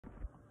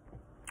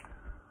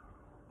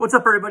What's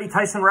up, everybody?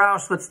 Tyson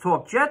Roush, Let's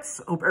Talk Jets.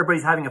 Hope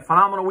everybody's having a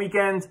phenomenal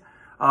weekend.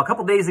 A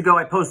couple days ago,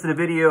 I posted a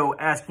video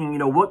asking,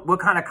 what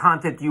kind of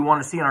content do you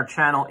want to see on our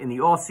channel in the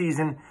off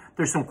season?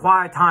 There's some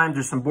quiet times,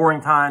 there's some boring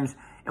times,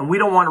 and we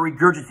don't want to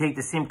regurgitate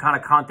the same kind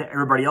of content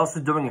everybody else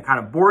is doing and kind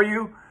of bore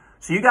you.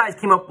 So you guys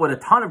came up with a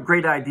ton of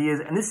great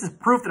ideas, and this is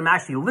proof that I'm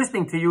actually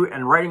listening to you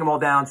and writing them all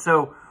down.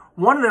 So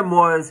one of them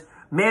was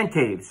man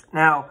caves.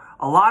 Now,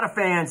 a lot of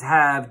fans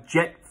have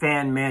Jet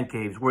fan man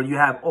caves where you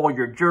have all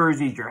your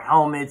jerseys, your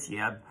helmets.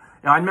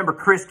 I remember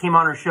Chris came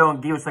on our show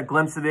and gave us a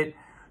glimpse of it.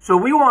 So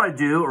what we want to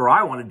do, or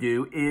I want to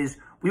do, is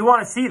we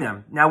want to see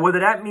them. Now, whether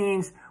that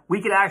means we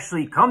could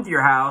actually come to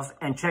your house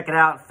and check it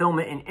out, film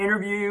it, and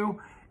interview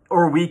you,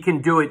 or we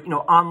can do it,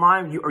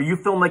 online, or you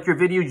film like your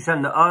video, you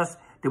send them to us,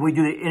 then we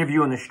do the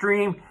interview on the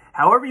stream.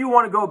 However you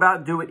want to go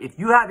about do it. If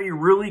you have a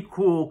really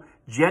cool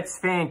Jets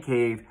fan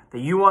cave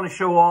that you want to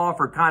show off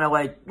or kind of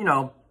like,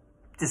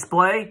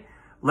 display,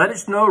 let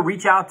us know.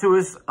 Reach out to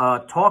us,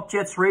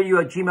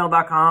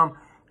 talkjetsradio@gmail.com.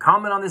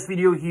 Comment on this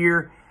video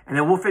here, and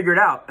then we'll figure it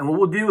out. And what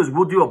we'll do is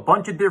we'll do a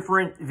bunch of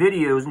different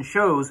videos and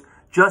shows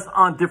just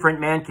on different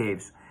man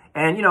caves.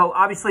 And,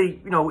 obviously,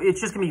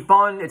 it's just going to be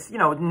fun. It's, there's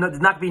not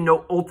going to be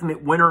no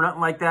ultimate winner or nothing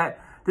like that.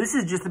 This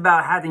is just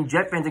about having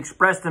Jet fans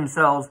express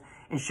themselves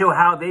and show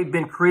how they've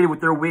been creative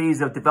with their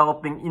ways of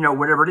developing,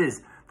 whatever it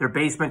is, their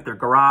basement, their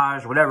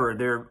garage, whatever,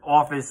 their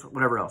office,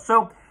 whatever else.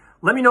 So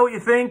let me know what you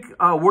think.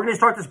 We're going to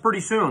start this pretty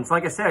soon. So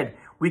like I said,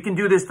 we can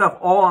do this stuff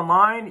all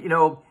online.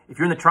 If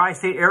you're in the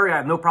tri-state area, I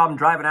have no problem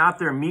driving out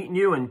there and meeting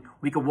you, and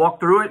we could walk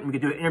through it, and we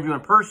could do an interview in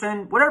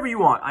person, whatever you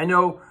want. I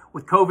know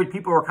with COVID,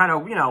 people are kind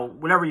of,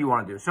 whatever you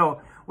want to do. So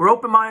we're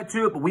open-minded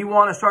to it, but we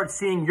want to start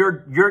seeing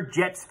your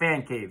Jets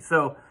fan cave.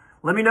 So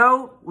let me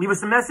know, leave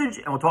us a message,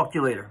 and we'll talk to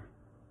you later.